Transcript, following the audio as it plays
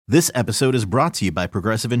This episode is brought to you by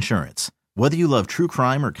Progressive Insurance. Whether you love true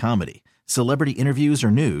crime or comedy, celebrity interviews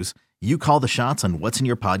or news, you call the shots on what's in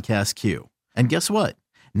your podcast queue. And guess what?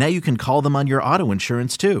 Now you can call them on your auto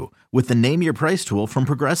insurance too with the Name Your Price tool from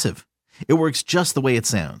Progressive. It works just the way it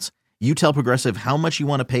sounds. You tell Progressive how much you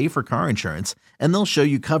want to pay for car insurance, and they'll show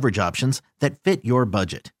you coverage options that fit your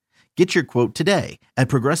budget. Get your quote today at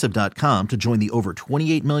Progressive.com to join the over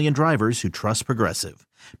 28 million drivers who trust Progressive.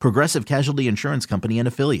 Progressive Casualty Insurance Company and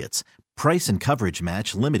Affiliates. Price and coverage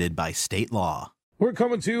match limited by state law. We're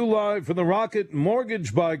coming to you live from the Rocket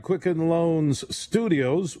Mortgage by Quicken Loans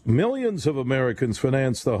studios. Millions of Americans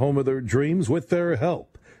finance the home of their dreams with their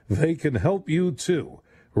help. They can help you too.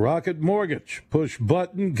 Rocket Mortgage. Push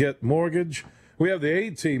button, get mortgage. We have the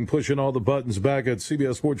A-team pushing all the buttons back at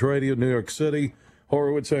CBS Sports Radio, New York City.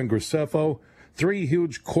 Horowitz and Graceffo. Three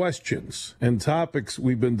huge questions and topics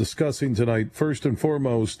we've been discussing tonight. First and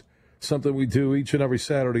foremost, something we do each and every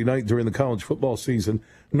Saturday night during the college football season.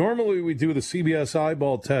 Normally we do the CBS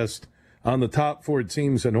eyeball test on the top four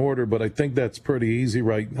teams in order, but I think that's pretty easy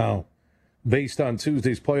right now. Based on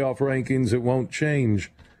Tuesday's playoff rankings, it won't change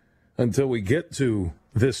until we get to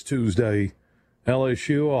this Tuesday.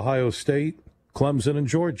 LSU, Ohio State, Clemson, and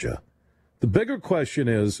Georgia. The bigger question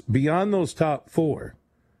is, beyond those top four,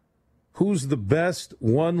 who's the best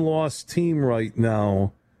one-loss team right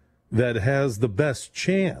now that has the best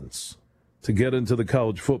chance to get into the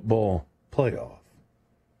college football playoff?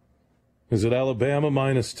 Is it Alabama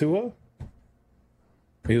minus Tua?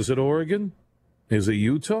 Is it Oregon? Is it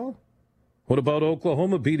Utah? What about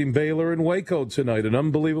Oklahoma beating Baylor and Waco tonight? An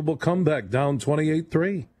unbelievable comeback, down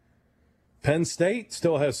 28-3. Penn State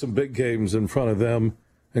still has some big games in front of them,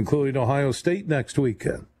 including Ohio State next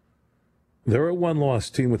weekend. They're a one-loss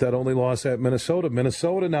team with that only loss at Minnesota.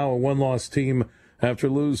 Minnesota now a one-loss team after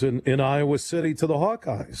losing in Iowa City to the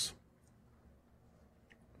Hawkeyes.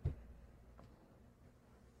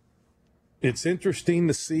 It's interesting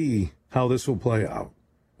to see how this will play out.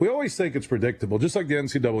 We always think it's predictable, just like the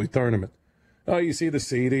NCAA tournament. Oh, you see the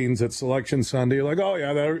seedings at Selection Sunday. You're like, oh,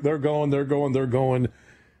 yeah, they're going.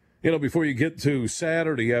 You know, before you get to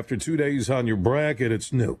Saturday, after 2 days on your bracket,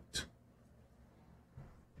 it's nuked.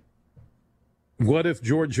 What if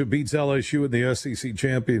Georgia beats LSU in the SEC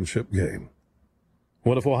championship game?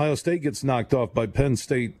 What if Ohio State gets knocked off by Penn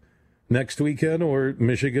State next weekend or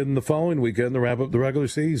Michigan the following weekend to wrap up the regular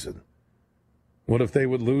season? What if they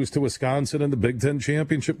would lose to Wisconsin in the Big Ten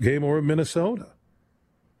championship game or Minnesota?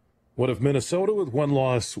 What if Minnesota with one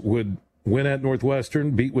loss would win at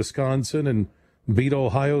Northwestern, beat Wisconsin, and beat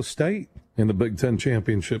Ohio State in the Big Ten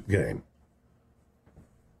championship game?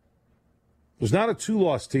 There's not a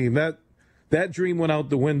two-loss team. That dream went out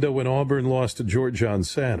the window when Auburn lost to Georgia on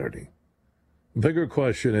Saturday. The bigger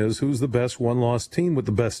question is, who's the best one-loss team with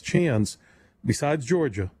the best chance, besides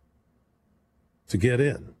Georgia, to get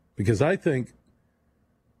in? Because I think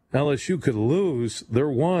LSU could lose. They're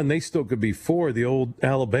one. They still could be four the old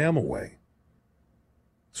Alabama way.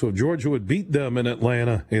 So if Georgia would beat them in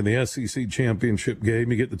Atlanta in the SEC championship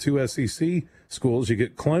game, you get the two SEC schools. You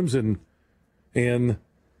get Clemson and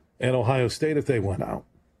Ohio State if they went out.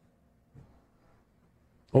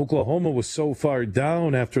 Oklahoma was so far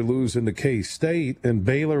down after losing to K-State, and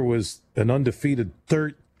Baylor was an undefeated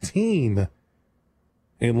 13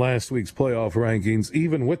 in last week's playoff rankings.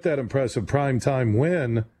 Even with that impressive primetime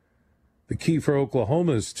win, the key for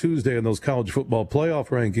Oklahoma is Tuesday in those college football playoff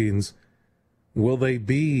rankings. Will they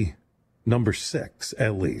be number 6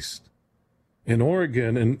 at least? In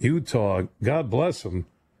Oregon and Utah, God bless them,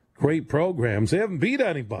 great programs. They haven't beat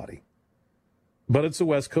anybody. But it's a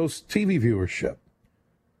West Coast TV viewership.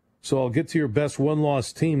 So I'll get to your best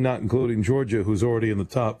one-loss team, not including Georgia, who's already in the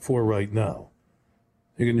top 4 right now.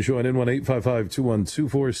 You can join in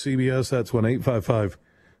 1-855-212-4CBS. That's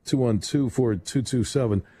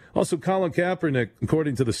 1-855-212-4227. Also, Colin Kaepernick,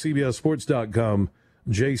 according to the CBSSports.com,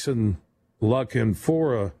 Jason Luck and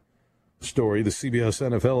Fora story, the CBS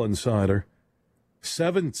NFL insider,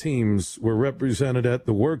 7 teams were represented at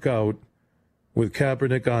the workout with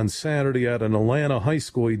Kaepernick on Saturday at an Atlanta high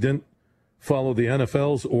school. He didn't follow the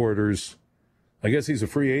NFL's orders. I guess he's a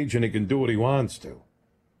free agent. He can do what he wants to.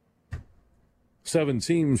 7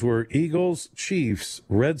 teams were Eagles, Chiefs,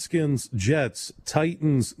 Redskins, Jets,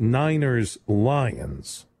 Titans, Niners,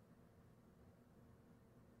 Lions.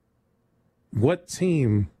 What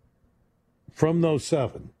team from those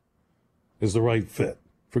 7 is the right fit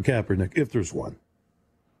for Kaepernick, if there's one?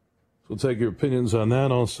 So we'll take your opinions on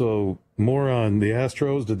that. Also, more on the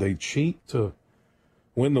Astros. Did they cheat to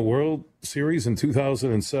win the World Series in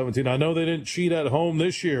 2017? I know they didn't cheat at home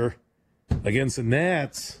this year against the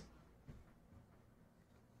Nats.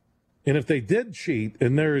 And if they did cheat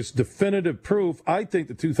and there's definitive proof, I think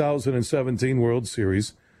the 2017 World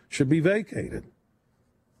Series should be vacated.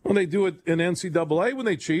 Well, they do it in NCAA when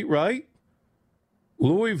they cheat, right?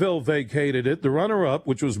 Louisville vacated it. The runner-up,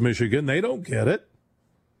 which was Michigan, they don't get it.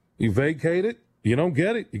 You vacate it, you don't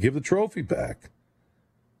get it. You give the trophy back.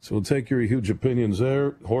 So we'll take your huge opinions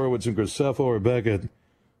there. Horowitz and Graceffo are back at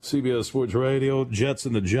CBS Sports Radio. Jets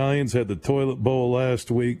and the Giants had the toilet bowl last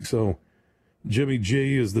week, so Jimmy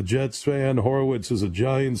G is the Jets fan. Horowitz is a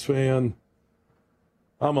Giants fan.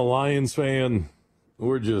 I'm a Lions fan.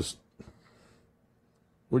 We're just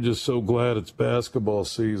so glad it's basketball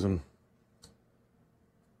season.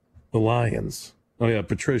 The Lions. Oh, yeah,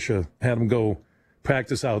 Patricia had them go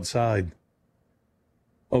practice outside.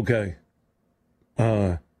 Okay.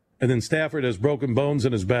 And then Stafford has broken bones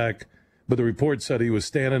in his back, but the report said he was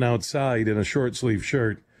standing outside in a short-sleeve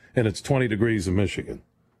shirt, and it's 20 degrees in Michigan.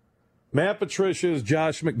 Matt Patricia is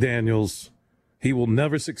Josh McDaniels. He will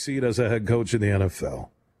never succeed as a head coach in the NFL.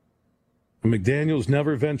 And McDaniels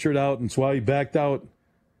never ventured out, and that's why he backed out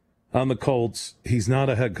on the Colts. He's not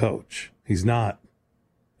a head coach. He's not.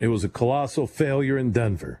 It was a colossal failure in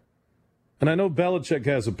Denver. And I know Belichick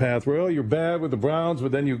has a path where, you're bad with the Browns,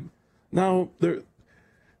 but then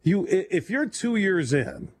if you're 2 years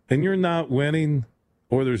in and you're not winning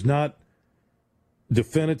or there's not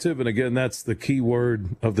definitive, and again, that's the key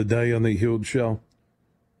word of the day on the Huge Show,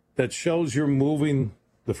 that shows you're moving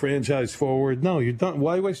the franchise forward. No, you're done.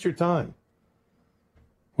 Why waste your time?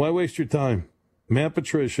 Why waste your time? Matt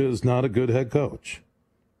Patricia is not a good head coach.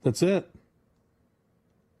 That's it.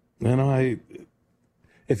 And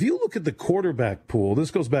if you look at the quarterback pool,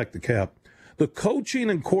 this goes back to Cap, the coaching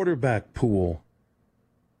and quarterback pool,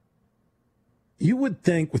 you would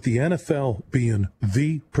think with the NFL being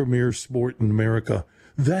the premier sport in America,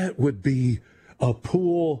 that would be a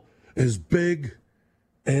pool as big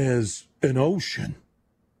as an ocean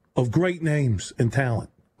of great names and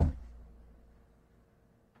talent.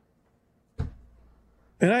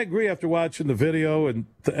 And I agree after watching the video and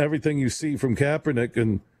everything you see from Kaepernick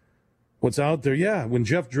and what's out there. Yeah, when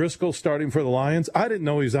Jeff Driscoll starting for the Lions, I didn't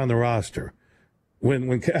know he was on the roster.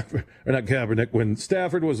 When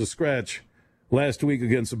Stafford was a scratch last week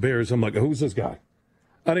against the Bears, I'm like, who's this guy?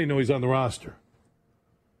 I didn't know he's on the roster.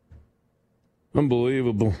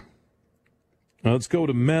 Unbelievable. Now let's go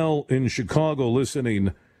to Mel in Chicago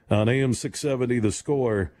listening on AM 670 The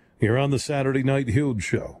Score. You're on the Saturday Night Huge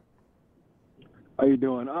Show. How you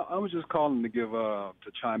doing? I was just calling to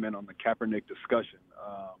chime in on the Kaepernick discussion.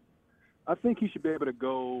 I think he should be able to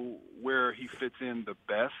go where he fits in the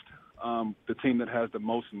best, the team that has the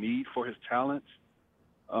most need for his talents.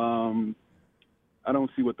 I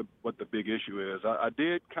don't see what the big issue is. I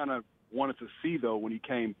did kind of wanted to see though when he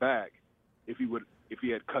came back if he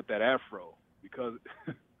had cut that afro because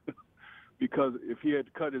if he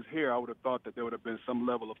had cut his hair, I would have thought that there would have been some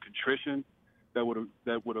level of contrition that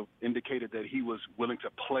would have indicated that he was willing to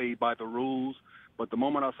play by the rules. But the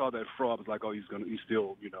moment I saw that fro, I was like, he's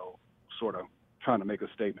still sort of trying to make a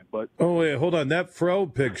statement. But wait, hold on, that fro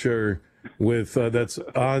picture with that's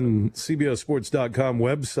on CBSSports.com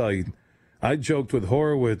website. I joked with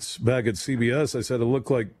Horowitz back at CBS. I said it looked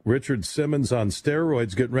like Richard Simmons on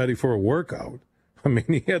steroids getting ready for a workout. I mean,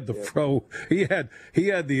 he had the fro. He had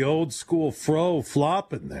the old school fro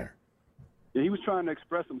flopping there. Yeah, he was trying to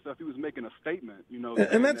express himself. He was making a statement,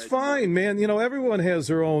 And that's fine, man. Everyone has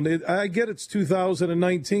their own. I get it's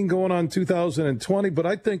 2019 going on 2020, but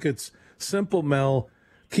I think it's simple, Mel.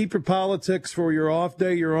 Keep your politics for your off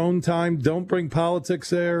day, your own time. Don't bring politics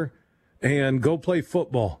there. And go play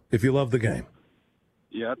football if you love the game.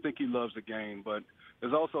 Yeah, I think he loves the game, but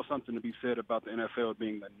there's also something to be said about the NFL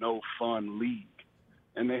being the no-fun league.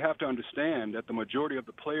 And they have to understand that the majority of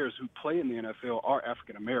the players who play in the NFL are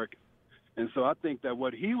African-American. And so I think that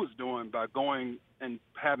what he was doing by going and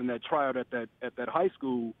having that tryout at that high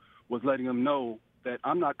school was letting them know that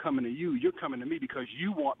I'm not coming to you, you're coming to me because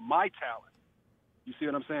you want my talent. You see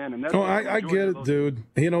what I'm saying? And that's I get it, dude.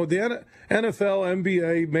 The NFL,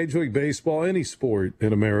 NBA, Major League Baseball, any sport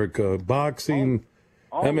in America, boxing,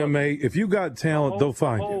 MMA, if you got talent, they'll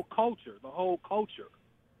find you. The whole culture.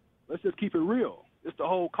 Let's just keep it real. It's the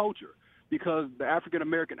whole culture. Because the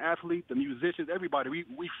African-American athlete, the musicians, everybody,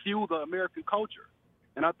 we fuel the American culture.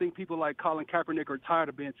 And I think people like Colin Kaepernick are tired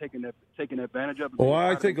of being taken advantage of. Well,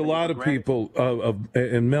 I think a lot of people,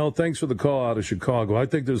 and Mel, thanks for the call out of Chicago. I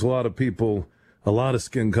think there's a lot of people, a lot of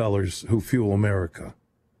skin colors who fuel America.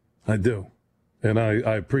 I do. And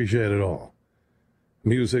I appreciate it all.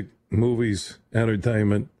 Music, movies,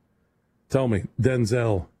 entertainment. Tell me,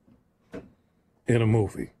 Denzel in a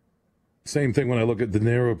movie. Same thing when I look at De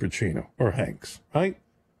Niro, Pacino, or Hanks, right?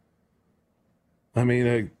 I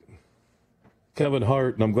mean, Kevin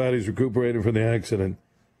Hart, and I'm glad he's recuperating from the accident.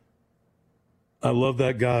 I love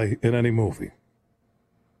that guy in any movie.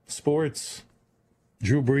 Sports,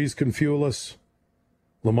 Drew Brees can fuel us.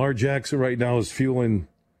 Lamar Jackson right now is fueling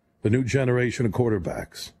the new generation of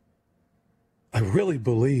quarterbacks. I really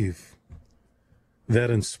believe that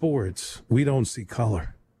in sports, we don't see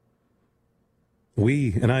color.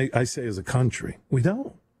 And I say as a country, we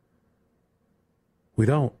don't. We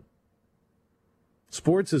don't.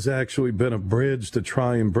 Sports has actually been a bridge to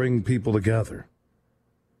try and bring people together.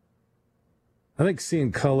 I think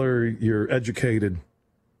seeing color, you're educated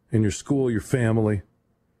in your school, your family,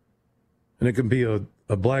 and it can be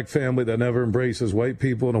a black family that never embraces white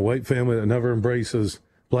people and a white family that never embraces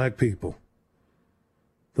black people.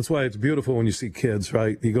 That's why it's beautiful when you see kids,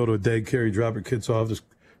 right? You go to a daycare, you drop your kids off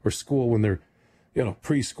or school when they're,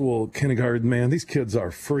 preschool, kindergarten. Man, these kids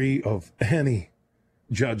are free of any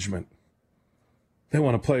judgment. They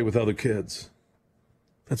want to play with other kids.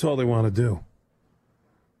 That's all they want to do.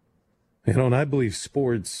 And I believe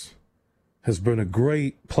sports has been a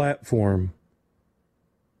great platform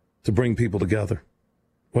to bring people together.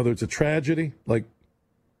 Whether it's a tragedy like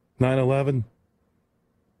 9/11,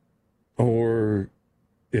 or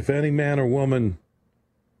if any man or woman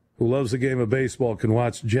who loves the game of baseball can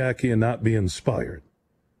watch Jackie and not be inspired.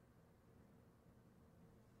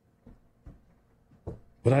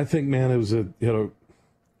 But I think, man, it was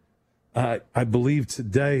I believe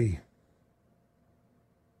today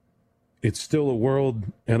it's still a world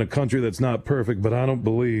and a country that's not perfect, but I don't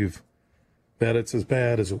believe that it's as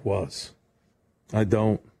bad as it was. I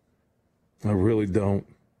don't. I really don't.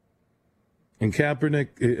 And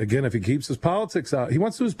Kaepernick, again, if he keeps his politics out, he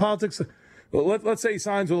wants to do his politics. Let's say he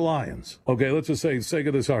signs with the Lions. Okay, let's just say, for the sake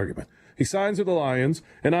of this argument, he signs with the Lions,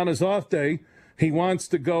 and on his off day, he wants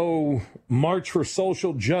to go march for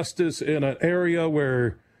social justice in an area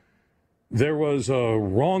where there was a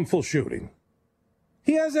wrongful shooting.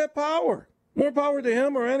 He has that power. More power to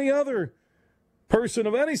him or any other person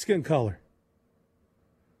of any skin color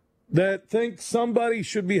that thinks somebody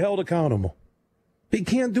should be held accountable. He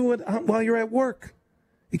can't do it while you're at work.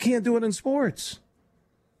 You can't do it in sports.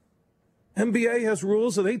 NBA has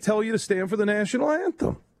rules that they tell you to stand for the national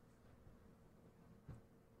anthem.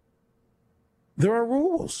 There are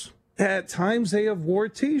rules. At times they have wore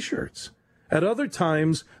T-shirts. At other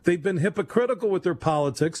times, they've been hypocritical with their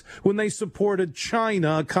politics when they supported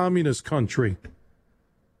China, a communist country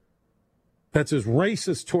that's as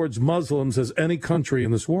racist towards Muslims as any country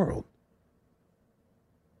in this world.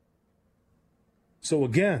 So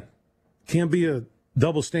again, can't be a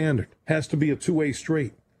double standard. Has to be a two-way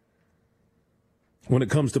street when it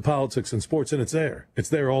comes to politics and sports, and it's there. It's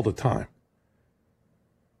there all the time.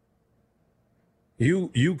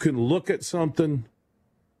 You can look at something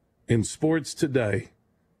in sports today,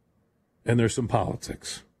 and there's some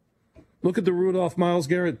politics. Look at the Rudolph Myles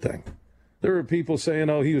Garrett thing. There were people saying,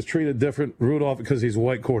 oh, he was treated different, Rudolph, because he's a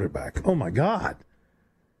white quarterback. Oh, my God.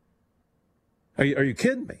 Are you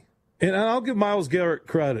kidding me? And I'll give Myles Garrett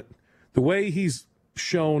credit. The way he's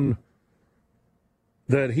shown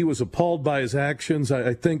that he was appalled by his actions,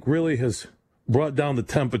 I think really has brought down the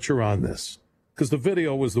temperature on this. Because the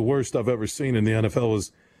video was the worst I've ever seen in the NFL.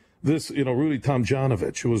 Was this, Rudy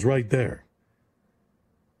Tomjanovich, who was right there.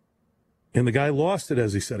 And the guy lost it,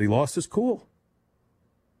 as he said. He lost his cool.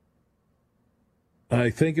 I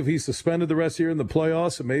think if he's suspended the rest of the year in the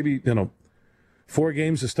playoffs and maybe, 4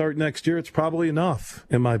 games to start next year, it's probably enough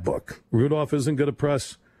in my book. Rudolph isn't going to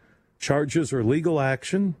press charges or legal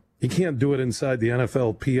action. He can't do it inside the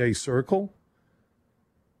NFLPA circle.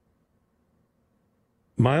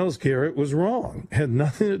 Myles Garrett was wrong. Had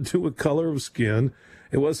nothing to do with color of skin.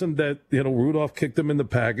 It wasn't that, Rudolph kicked him in the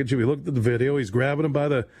package. If you looked at the video, he's grabbing him by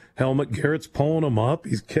the helmet. Garrett's pulling him up.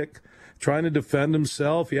 He's trying to defend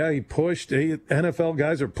himself. Yeah, he pushed. NFL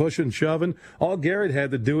guys are pushing, shoving. All Garrett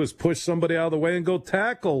had to do is push somebody out of the way and go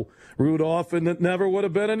tackle Rudolph, and it never would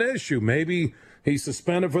have been an issue. Maybe he's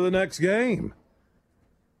suspended for the next game.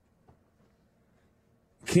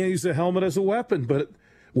 Can't use the helmet as a weapon. But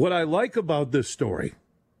what I like about this story,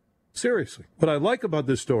 seriously, what I like about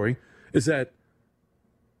this story is that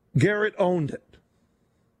Garrett owned it.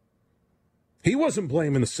 He wasn't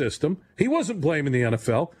blaming the system. He wasn't blaming the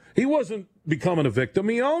NFL. He wasn't becoming a victim.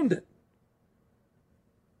 He owned it.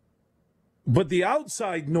 But the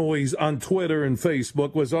outside noise on Twitter and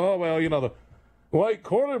Facebook was, the white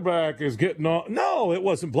quarterback is getting on. No, it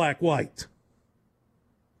wasn't black-white.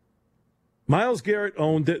 Myles Garrett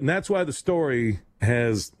owned it, and that's why the story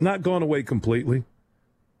has not gone away completely.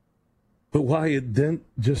 But why it didn't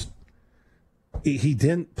he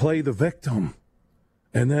didn't play the victim.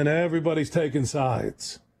 And then everybody's taking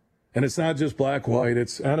sides. And it's not just black, white.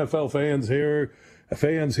 It's NFL fans here,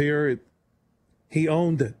 fans here. He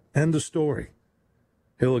owned it. End of story.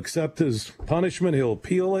 He'll accept his punishment. He'll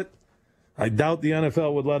appeal it. I doubt the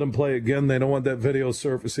NFL would let him play again. They don't want that video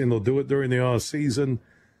surfacing. They'll do it during the off season.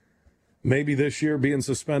 Maybe this year being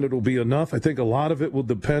suspended will be enough. I think a lot of it will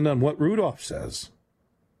depend on what Rudolph says.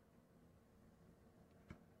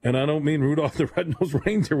 And I don't mean Rudolph the Red-Nosed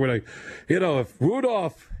Reindeer. If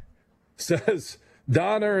Rudolph says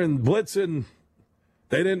Donner and Blitzen,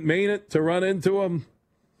 they didn't mean it to run into him.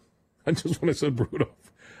 I just want to say Rudolph.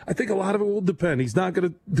 I think a lot of it will depend. He's not going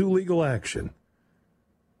to do legal action.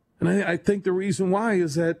 And I think the reason why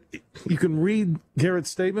is that you can read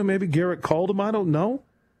Garrett's statement. Maybe Garrett called him. I don't know.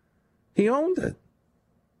 He owned it.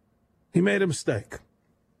 He made a mistake.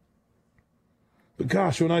 But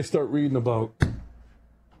gosh, when I start reading about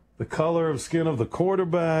the color of skin of the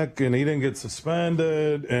quarterback and he didn't get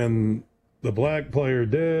suspended and the black player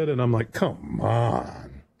did, and I'm like, come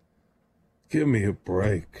on. Give me a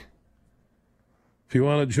break. If you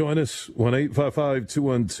want to join us,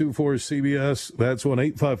 1-855-212-4CBS. That's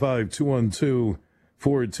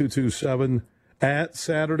 1-855-212-4227. At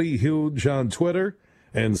Saturday Huge on Twitter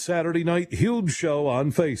and Saturday Night Huge Show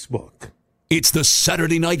on Facebook. It's the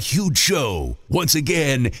Saturday Night Huge Show. Once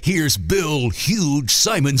again, here's Bill Huge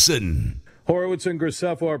Simonson. Horowitz and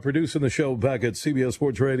Graceffo are producing the show back at CBS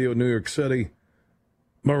Sports Radio, New York City.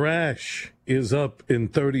 Marash is up in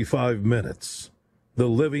 35 minutes. The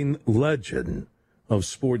living legend of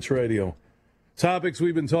sports radio. Topics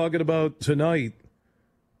we've been talking about tonight.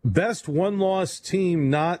 Best one-loss team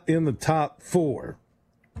not in the top 4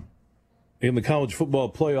 in the college football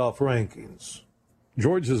playoff rankings.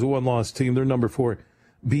 Georgia's a one-loss team. They're number 4.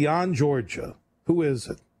 Beyond Georgia, who is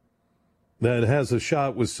it that has a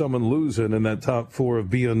shot with someone losing in that top 4 of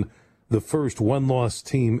being the first one-loss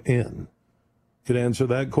team in? You can answer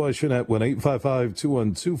that question at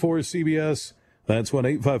 1-855-212-4CBS. That's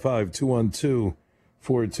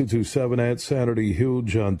 1-855-212-4227 at Saturday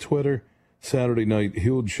Huge on Twitter, Saturday Night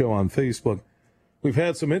Huge Show on Facebook. We've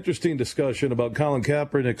had some interesting discussion about Colin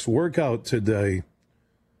Kaepernick's workout today.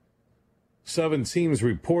 7 teams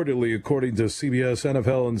reportedly, according to CBS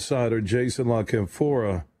NFL insider Jason La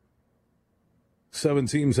Canfora. 7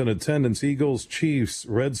 teams in attendance: Eagles, Chiefs,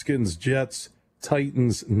 Redskins, Jets,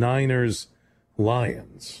 Titans, Niners,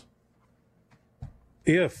 Lions.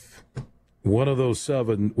 If one of those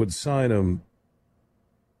 7 would sign him,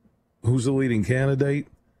 who's the leading candidate?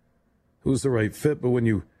 Who's the right fit? But when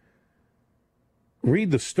you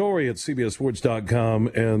read the story at CBSSports.com,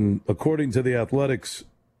 and according to the Athletics'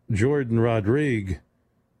 Jordan Rodriguez,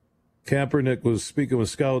 Kaepernick was speaking with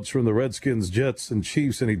scouts from the Redskins, Jets, and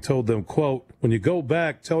Chiefs, and he told them, quote, "When you go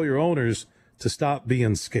back, tell your owners to stop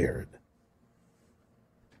being scared."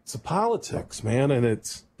 It's the politics, man, and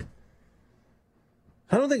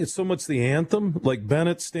I don't think it's so much the anthem, like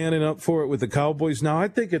Bennett standing up for it with the Cowboys now. I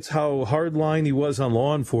think it's how hardline he was on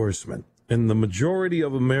law enforcement. And the majority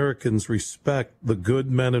of Americans respect the good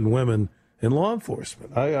men and women in law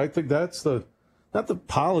enforcement. I think that's not the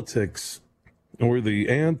politics or the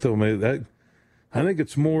anthem. I think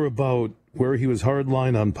it's more about where he was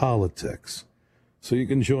hardline on politics. So you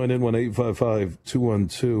can join in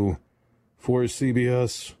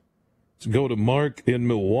 1-855-212-4CBS. Let's go to Mark in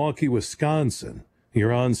Milwaukee, Wisconsin.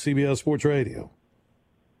 You're on CBS Sports Radio.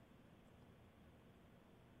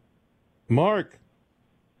 Mark,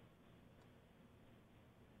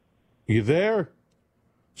 you there?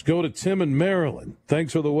 Let's go to Tim in Maryland.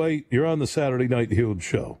 Thanks for the wait. You're on the Saturday Night Huge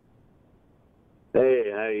Show. Hey,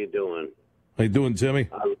 how you doing? How you doing, Timmy?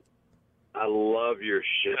 I love your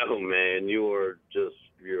show, man. You're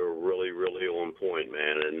really, really on point,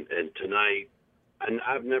 man. And tonight, and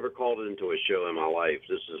I've never called into a show in my life.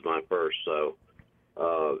 This is my first, so.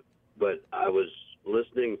 But I was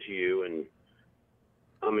listening to you, and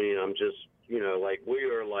I mean, I'm just, like we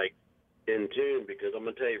are like in tune, because I'm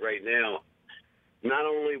gonna tell you right now. Not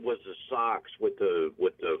only was the socks with the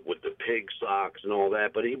pig socks and all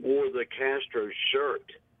that, but he wore the Castro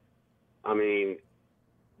shirt. I mean,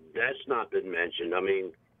 that's not been mentioned. I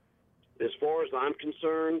mean, as far as I'm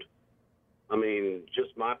concerned, I mean,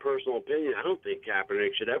 just my personal opinion, I don't think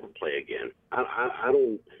Kaepernick should ever play again. I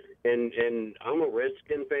don't. And I'm a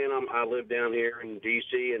Redskin fan. I live down here in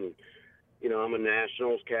D.C., and, I'm a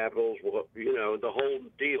Nationals, Capitals, the whole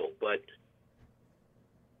deal. But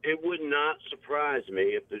it would not surprise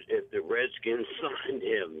me if the Redskins signed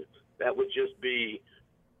him. That would just be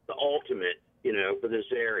the ultimate, for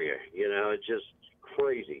this area. It's just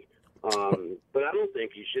crazy. But I don't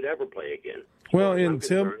think he should ever play again. Well, and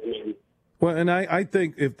Tim, Well, and I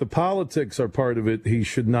think if the politics are part of it, he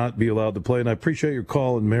should not be allowed to play. And I appreciate your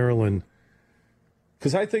call in Maryland,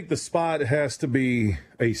 because I think the spot has to be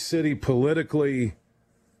a city politically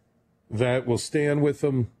that will stand with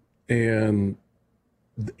him. And,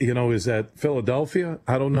 is that Philadelphia?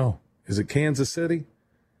 I don't know. Is it Kansas City?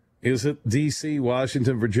 Is it D.C.,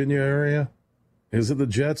 Washington, Virginia area? Is it the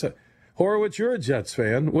Jets? Horowitz, you're a Jets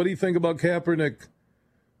fan. What do you think about Kaepernick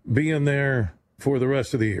being there for the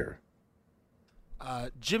rest of the year?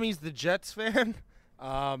 Jimmy's the Jets fan.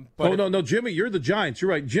 No, Jimmy, you're the Giants.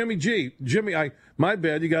 You're right. Jimmy G. Jimmy, my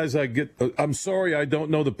bad. You guys, I'm sorry I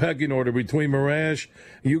don't know the pecking order between Marash.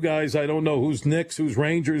 You guys, I don't know who's Knicks, who's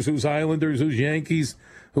Rangers, who's Islanders, who's Yankees,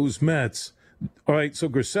 who's Mets. All right, so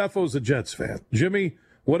Graceffo's a Jets fan. Jimmy,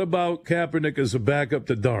 what about Kaepernick as a backup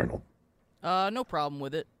to Darnold? No problem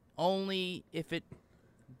with it. Only if it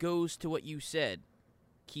goes to what you said.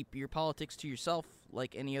 Keep your politics to yourself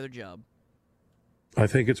like any other job. I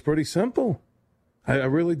think it's pretty simple. I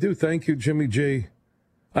really do. Thank you, Jimmy G.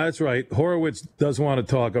 That's right. Horowitz doesn't want to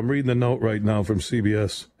talk. I'm reading the note right now from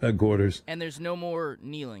CBS headquarters. And there's no more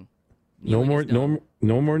kneeling. No more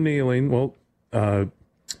kneeling. Well,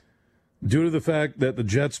 due to the fact that the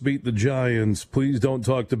Jets beat the Giants, please don't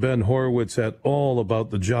talk to Ben Horowitz at all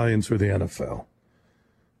about the Giants or the NFL.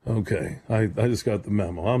 Okay, I just got the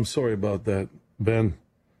memo. I'm sorry about that, Ben.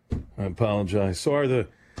 I apologize. So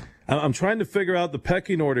I'm trying to figure out the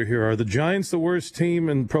pecking order here. Are the Giants the worst team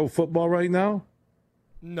in pro football right now?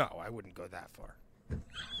 No, I wouldn't go that far.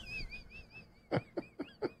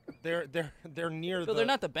 They're near. So they're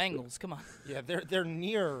not the Bengals. Come on. Yeah, they're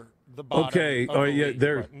near the bottom. Okay, of the league,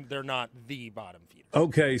 they're not the bottom feeder.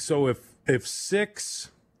 Okay, so if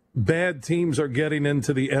 6 bad teams are getting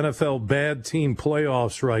into the NFL bad team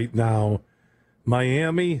playoffs right now,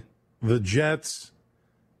 Miami, the Jets,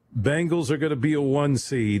 Bengals are going to be a 1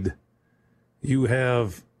 seed. You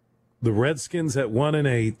have the Redskins at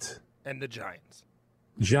 1-8, and the Giants.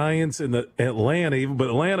 Giants and the Atlanta, but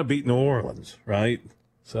Atlanta beat New Orleans, right?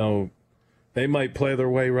 So they might play their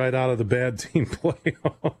way right out of the bad team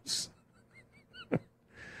playoffs.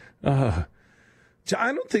 I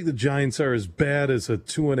don't think the Giants are as bad as a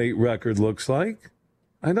 2-8 record looks like.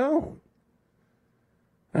 I don't.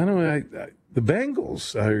 The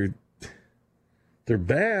Bengals they're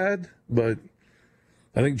bad, but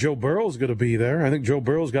I think Joe Burrow's going to be there. I think Joe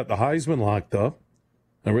Burrow's got the Heisman locked up.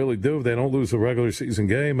 I really do. If they don't lose a regular season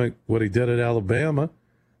game, like what he did at Alabama,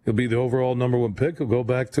 he'll be the overall number 1 pick. He'll go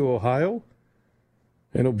back to Ohio,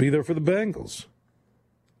 and he'll be there for the Bengals.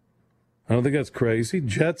 I don't think that's crazy.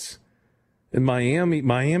 Jets in Miami.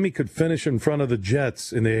 Miami could finish in front of the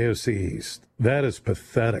Jets in the AFC East. That is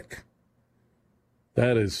pathetic.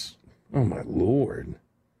 That is, oh, my Lord.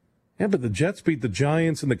 Yeah, but the Jets beat the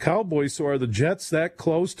Giants and the Cowboys, so are the Jets that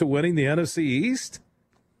close to winning the NFC East?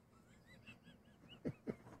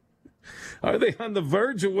 Are they on the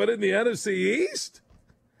verge of winning the NFC East?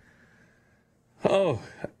 Oh,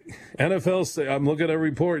 I'm looking at a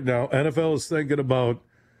report now. NFL is thinking about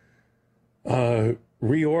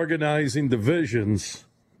reorganizing divisions,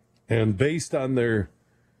 and based on their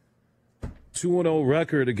 2-0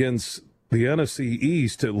 record against the NFC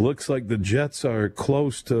East, it looks like the Jets are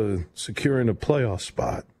close to securing a playoff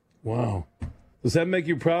spot. Wow. Does that make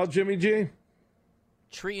you proud, Jimmy G?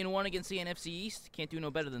 3-1 against the NFC East. Can't do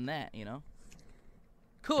no better than that, you know?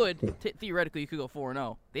 Theoretically, you could go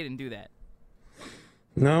 4-0. They didn't do that.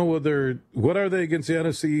 No, well, what are they against the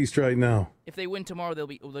NFC East right now? If they win tomorrow, they're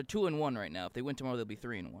 2-1 right now. If they win tomorrow, they'll be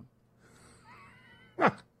 3-1.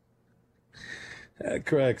 That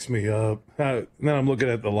cracks me up. Now I'm looking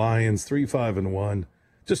at the Lions, 3-5-1.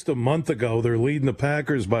 Just a month ago, they're leading the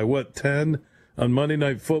Packers by 10 on Monday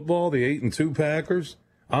Night Football. The 8-2 Packers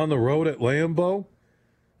on the road at Lambeau,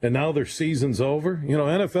 and now their season's over. You know,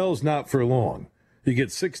 NFL's not for long. You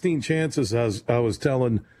get 16 chances, as I was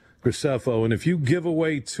telling Graceffo, and if you give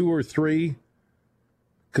away 2 or 3,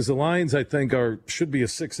 because the Lions, I think, should be a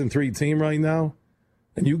 6-3 team right now,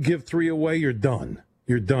 and you give 3 away, you're done.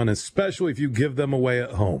 You're done, especially if you give them away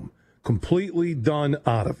at home. Completely done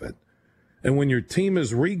out of it. And when your team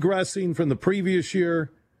is regressing from the previous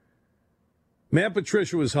year, Matt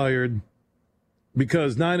Patricia was hired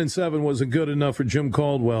because 9-7 wasn't good enough for Jim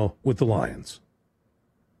Caldwell with the Lions.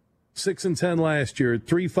 6-10 last year,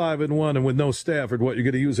 3-5-1, and with no Stafford, what, you're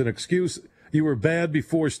going to use an excuse? You were bad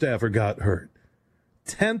before Stafford got hurt.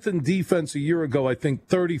 10th in defense a year ago, I think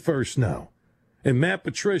 31st now. And Matt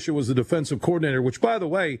Patricia was the defensive coordinator, which, by the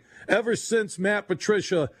way, ever since Matt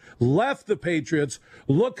Patricia left the Patriots,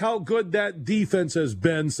 look how good that defense has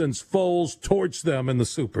been since Foles torched them in the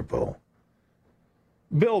Super Bowl.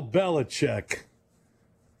 Bill Belichick.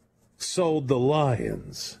 sold the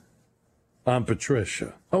Lions on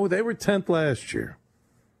Patricia. Oh, they were 10th last year.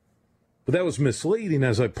 But that was misleading,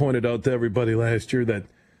 as I pointed out to everybody last year, that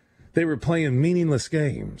they were playing meaningless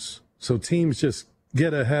games. So teams just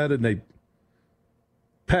get ahead and they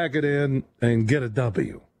pack it in and get a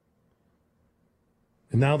W.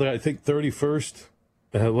 And now they're, I think, 31st,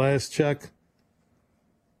 last check.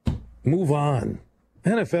 Move on.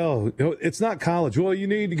 NFL, it's not college. Well, you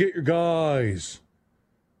need to get your guys.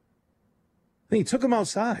 And he took them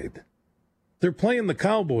outside. They're playing the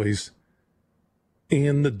Cowboys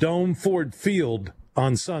in the Dome Ford Field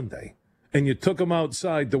on Sunday. And you took them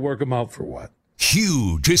outside to work them out for what?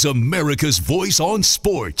 Huge is America's voice on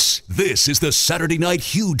sports. This is the Saturday Night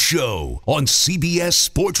Huge Show on CBS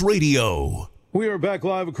Sports Radio. We are back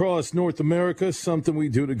live across North America, something we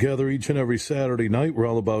do together each and every Saturday night. We're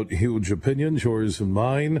all about huge opinions, yours and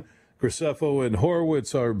mine. Graceffo and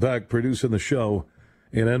Horowitz are back producing the show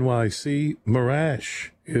in NYC.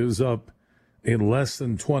 Marash is up in less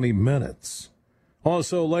than 20 minutes.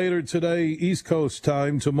 Also later today, East Coast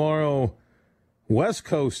time. Tomorrow, West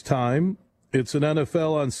Coast time. It's an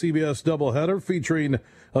NFL on CBS doubleheader featuring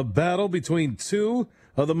a battle between two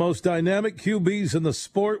of the most dynamic QBs in the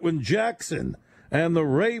sport when Jackson and the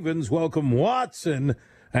Ravens welcome Watson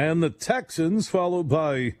and the Texans, followed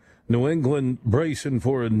by New England bracing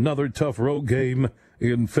for another tough road game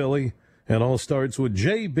in Philly. And all starts with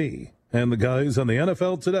JB and the guys on the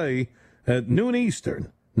NFL Today at noon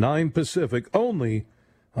Eastern, 9 Pacific, only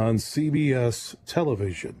on CBS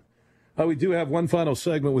television. We do have one final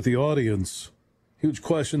segment with the audience. Huge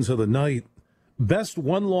questions of the night. Best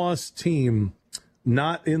one-loss team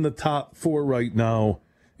not in the top 4 right now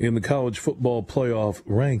in the college football playoff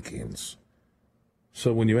rankings.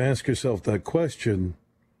 So when you ask yourself that question,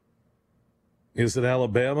 is it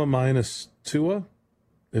Alabama minus Tua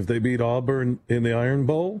if they beat Auburn in the Iron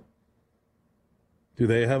Bowl? Do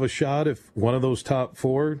they have a shot if one of those top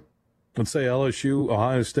 4, let's say LSU,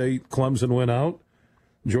 Ohio State, Clemson win out?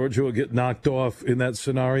 Georgia will get knocked off in that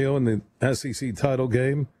scenario in the SEC title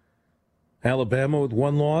game. Alabama with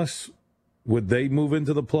one loss, would they move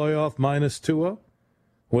into the playoff minus Tua?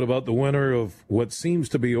 What about the winner of what seems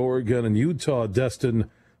to be Oregon and Utah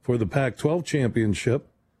destined for the Pac-12 championship?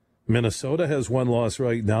 Minnesota has one loss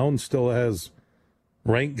right now and still has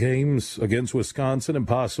ranked games against Wisconsin and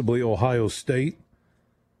possibly Ohio State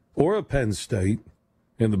or a Penn State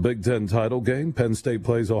in the Big Ten title game. Penn State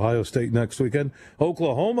plays Ohio State next weekend.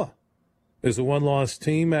 Oklahoma is a one-loss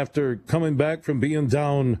team after coming back from being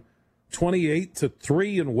down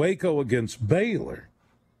 28-3 in Waco against Baylor.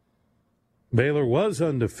 Baylor was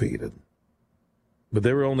undefeated, but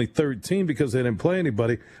they were only 13 because they didn't play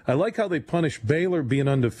anybody. I like how they punish Baylor being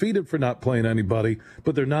undefeated for not playing anybody,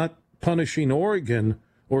 but they're not punishing Oregon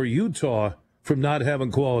or Utah from not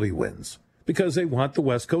having quality wins because they want the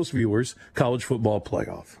West Coast viewers college football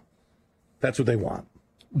playoff. That's what they want,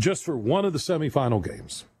 just for one of the semifinal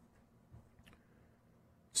games.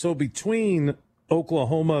 So between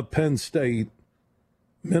Oklahoma, Penn State,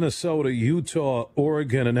 Minnesota, Utah,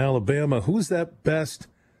 Oregon, and Alabama, who's that best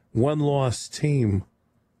one-loss team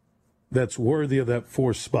that's worthy of that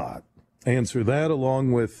 4th spot? Answer that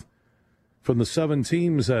along with, from the 7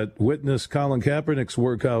 teams that witnessed Colin Kaepernick's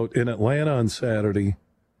workout in Atlanta on Saturday,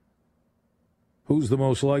 who's the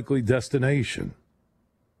most likely destination?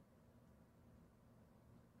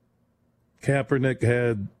 Kaepernick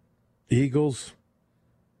had Eagles,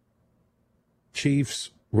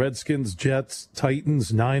 Chiefs, Redskins, Jets,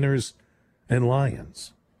 Titans, Niners, and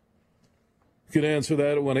Lions. You can answer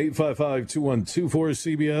that at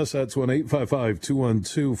 1-855-212-4CBS. That's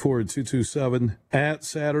 1-855-212-4227. At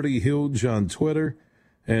Saturday Huge on Twitter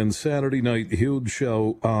and Saturday Night Huge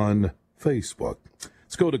Show on Facebook.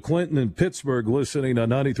 Let's go to Clinton in Pittsburgh, listening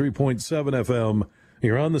on 93.7 FM.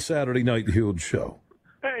 You're on the Saturday Night Huge Show.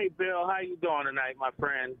 Hey, Bill. How you doing tonight, my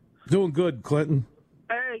friend? Doing good, Clinton.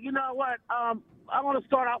 Hey, you know what? I want to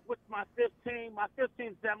start out with my 15. My 15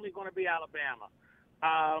 is definitely going to be Alabama.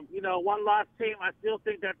 One-loss team, I still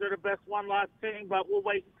think that they're the best one-loss team, but we'll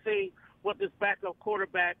wait and see what this backup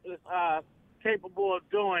quarterback is capable of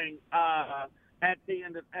doing at the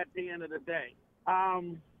end of the day. Now,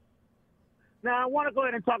 I want to go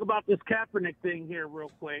ahead and talk about this Kaepernick thing here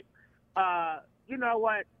real quick. You know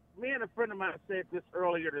what? Me and a friend of mine said this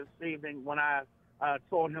earlier this evening when I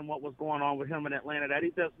told him what was going on with him in Atlanta, that he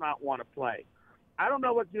does not want to play. I don't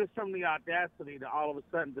know what gives him the audacity to all of a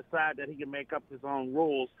sudden decide that he can make up his own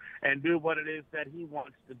rules and do what it is that he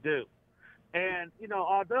wants to do. And,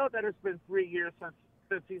 although that it's been 3 years since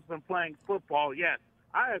he's been playing football, yes,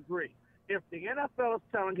 I agree. If the NFL is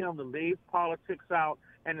telling him to leave politics out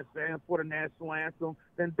and to stand for the national anthem,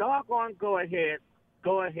 then doggone go ahead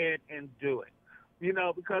and do it. You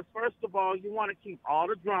know, because first of all, you want to keep all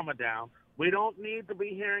the drama down. We don't need to be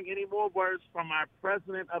hearing any more words from our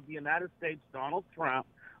President of the United States, Donald Trump,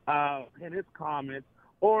 in his comments,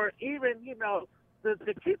 or even, you know, to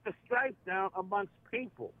keep the strife down amongst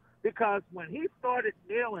people. Because when he started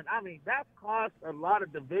kneeling, I mean, that caused a lot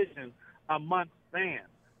of division amongst fans.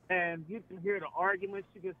 And you can hear the arguments.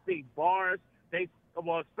 You can see bars.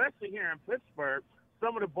 Especially here in Pittsburgh,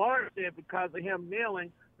 some of the bars said because of him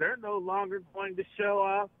kneeling, they're no longer going to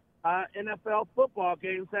show NFL football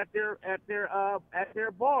games at their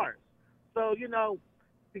bars. So, you know,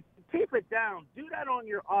 to keep it down, do that on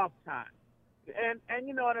your off time. And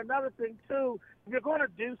you know, and another thing too, if you're going to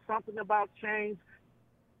do something about change,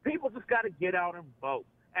 people just got to get out and vote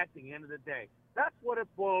at the end of the day. That's what it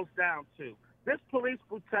boils down to. This police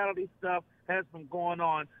brutality stuff has been going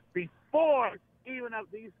on before even of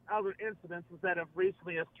these other incidents that have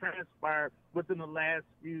recently transpired within the last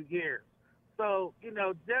few years. So, you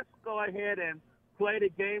know, just go ahead and play the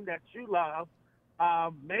game that you love.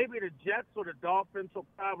 Maybe the Jets or the Dolphins will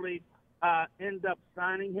probably end up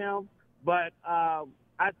signing him. But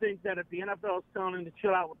I think that if the NFL is telling him to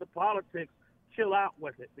chill out with the politics, chill out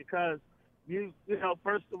with it. Because, you know,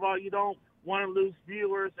 first of all, you don't want to lose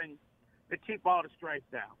viewers and to keep all the strife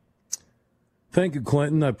down. Thank you,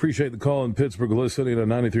 Clinton. I appreciate the call in Pittsburgh, listening to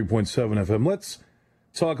 93.7 FM. Let's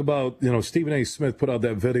talk about, you know, Stephen A. Smith put out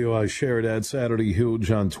that video I shared at Saturday Huge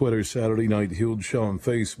on Twitter, Saturday Night Huge Show on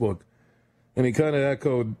Facebook. And he kind of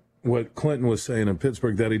echoed what Clinton was saying in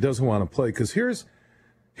Pittsburgh, that he doesn't want to play. Because here's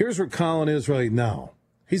where Colin is right now.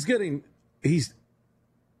 He's 3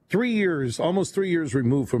 years, almost 3 years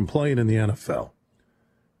removed from playing in the NFL.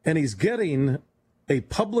 And he's getting a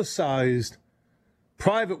publicized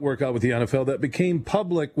private workout with the NFL that became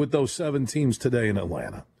public with those 7 teams today in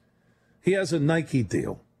Atlanta. He has a Nike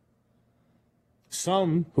deal.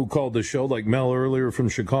 Some who called the show, like Mel earlier from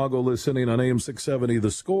Chicago, listening on AM 670 The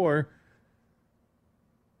Score,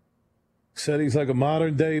 said he's like a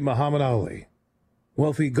modern-day Muhammad Ali. Well,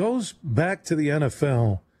 if he goes back to the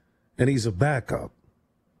NFL and he's a backup,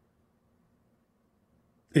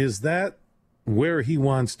 is that where he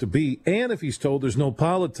wants to be? And if he's told there's no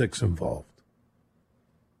politics involved,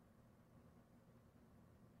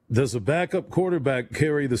 does a backup quarterback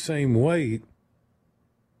carry the same weight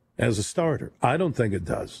as a starter? I don't think it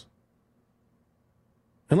does.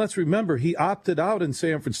 And let's remember, he opted out in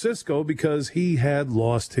San Francisco because he had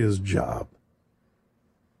lost his job.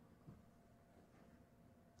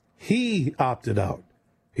 He opted out.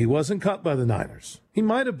 He wasn't cut by the Niners. He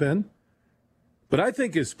might have been. But I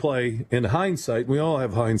think his play, in hindsight, we all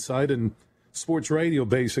have hindsight, and sports radio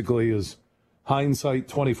basically is hindsight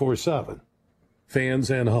 24/7.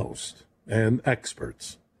 Fans and hosts and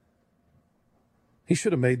experts. He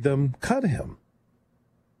should have made them cut him.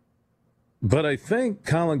 But I think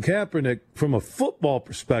Colin Kaepernick, from a football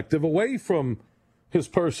perspective, away from his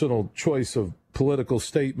personal choice of political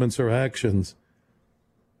statements or actions,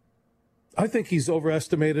 I think he's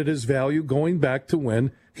overestimated his value going back to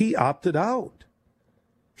when he opted out.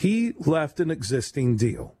 He left an existing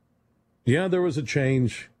deal. Yeah, there was a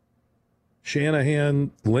change.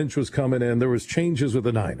 Shanahan, Lynch was coming in. There was changes with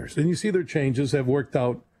the Niners. And you see their changes have worked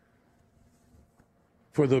out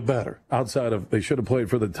for the better. Outside of, they should have played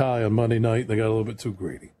for the tie on Monday night. They got a little bit too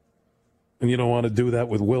greedy. And you don't want to do that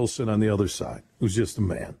with Wilson on the other side, who's just a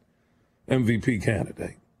man. MVP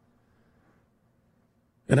candidate.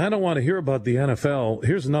 And I don't want to hear about the NFL.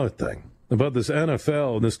 Here's another thing about this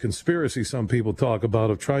NFL and this conspiracy some people talk about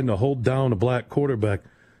of trying to hold down a black quarterback.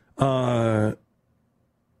 Who's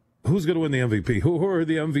going to win the MVP? Who are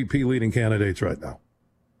the MVP leading candidates right now?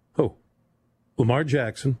 Who? Lamar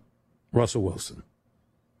Jackson, Russell Wilson,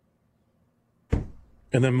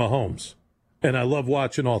 and then Mahomes. And I love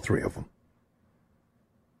watching all three of them.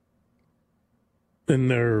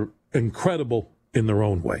 And they're incredible in their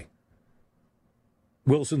own way.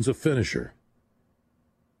 Wilson's a finisher.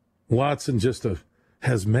 Watson just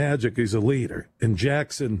has magic. He's a leader. And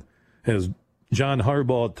Jackson, as John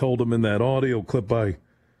Harbaugh told him in that audio clip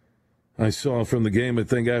I saw from the game, I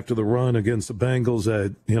think, after the run against the Bengals,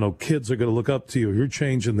 that, you know, kids are going to look up to you. You're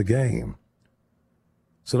changing the game.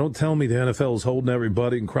 So don't tell me the NFL is holding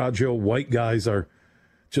everybody and crowd-yo white guys are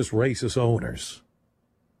just racist owners.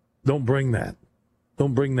 Don't bring that.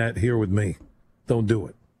 Don't bring that here with me. Don't do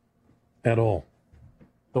it at all.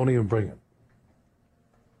 Don't even bring it.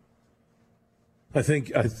 I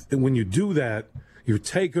think when you do that, you're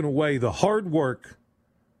taking away the hard work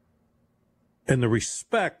and the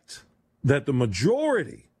respect that the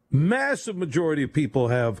majority, massive majority of people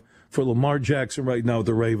have for Lamar Jackson right now with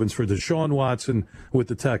the Ravens, for Deshaun Watson with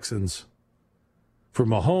the Texans, for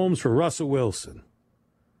Mahomes, for Russell Wilson.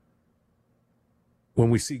 When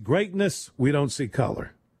we see greatness, we don't see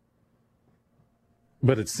color.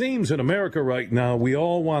 But it seems in America right now, we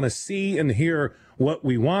all want to see and hear what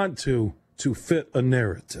we want to fit a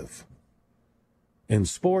narrative. In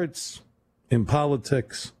sports, in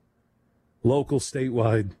politics, local,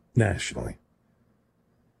 statewide, nationally.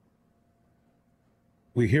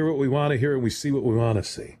 We hear what we want to hear and we see what we want to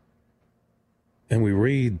see. And we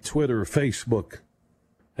read Twitter or Facebook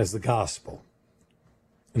as the gospel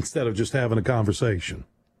instead of just having a conversation.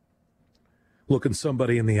 Looking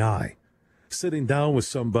somebody in the eye. Sitting down with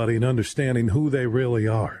somebody and understanding who they really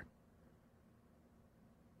are.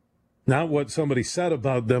 Not what somebody said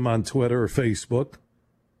about them on Twitter or Facebook,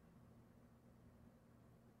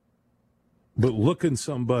 but looking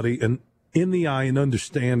somebody in the eye and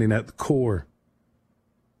understanding at the core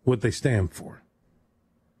what they stand for.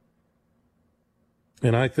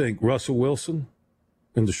 And I think Russell Wilson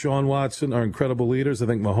and Deshaun Watson are incredible leaders. I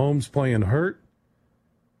think Mahomes playing hurt.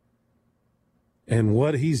 And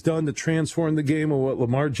what he's done to transform the game and what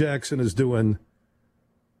Lamar Jackson is doing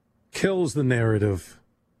kills the narrative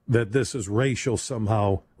that this is racial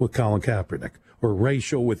somehow with Colin Kaepernick or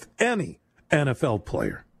racial with any NFL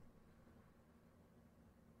player.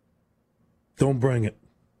 Don't bring it.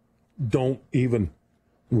 Don't even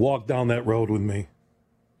walk down that road with me.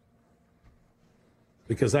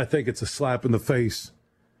 Because I think it's a slap in the face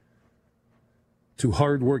to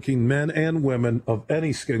hardworking men and women of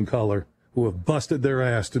any skin color who have busted their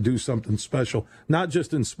ass to do something special, not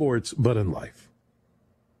just in sports, but in life.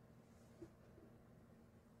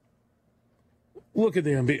 Look at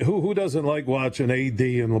the NBA. Who doesn't like watching AD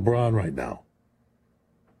and LeBron right now?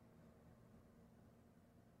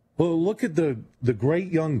 Well, look at the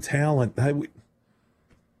great young talent. The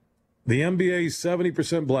NBA is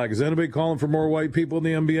 70% black. Is anybody calling for more white people in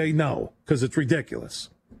the NBA? No, because it's ridiculous.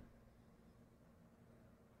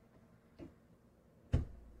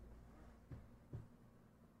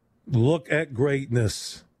 Look at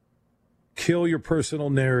greatness. Kill your personal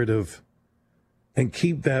narrative and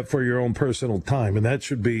keep that for your own personal time. And that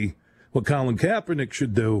should be what Colin Kaepernick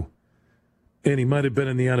should do. And he might have been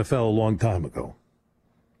in the NFL a long time ago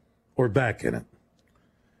or back in it.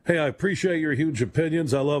 Hey, I appreciate your huge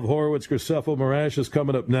opinions. I love Horowitz. Graceffa Marash is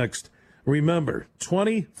coming up next. Remember,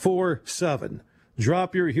 24/7.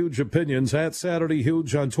 Drop your huge opinions at Saturday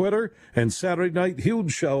Huge on Twitter and Saturday Night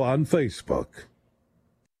Huge Show on Facebook.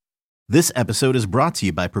 This episode is brought to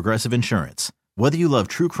you by Progressive Insurance. Whether you love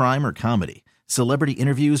true crime or comedy, celebrity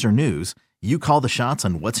interviews or news, you call the shots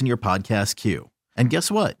on what's in your podcast queue. And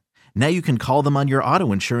guess what? Now you can call them on your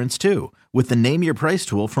auto insurance too with the Name Your Price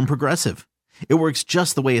tool from Progressive. It works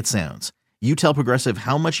just the way it sounds. You tell Progressive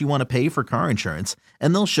how much you want to pay for car insurance,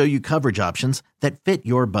 and they'll show you coverage options that fit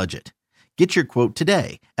your budget. Get your quote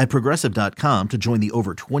today at Progressive.com to join the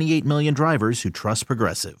over 28 million drivers who trust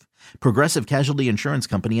Progressive. Progressive Casualty Insurance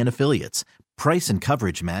Company and Affiliates. Price and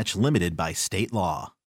coverage match limited by state law.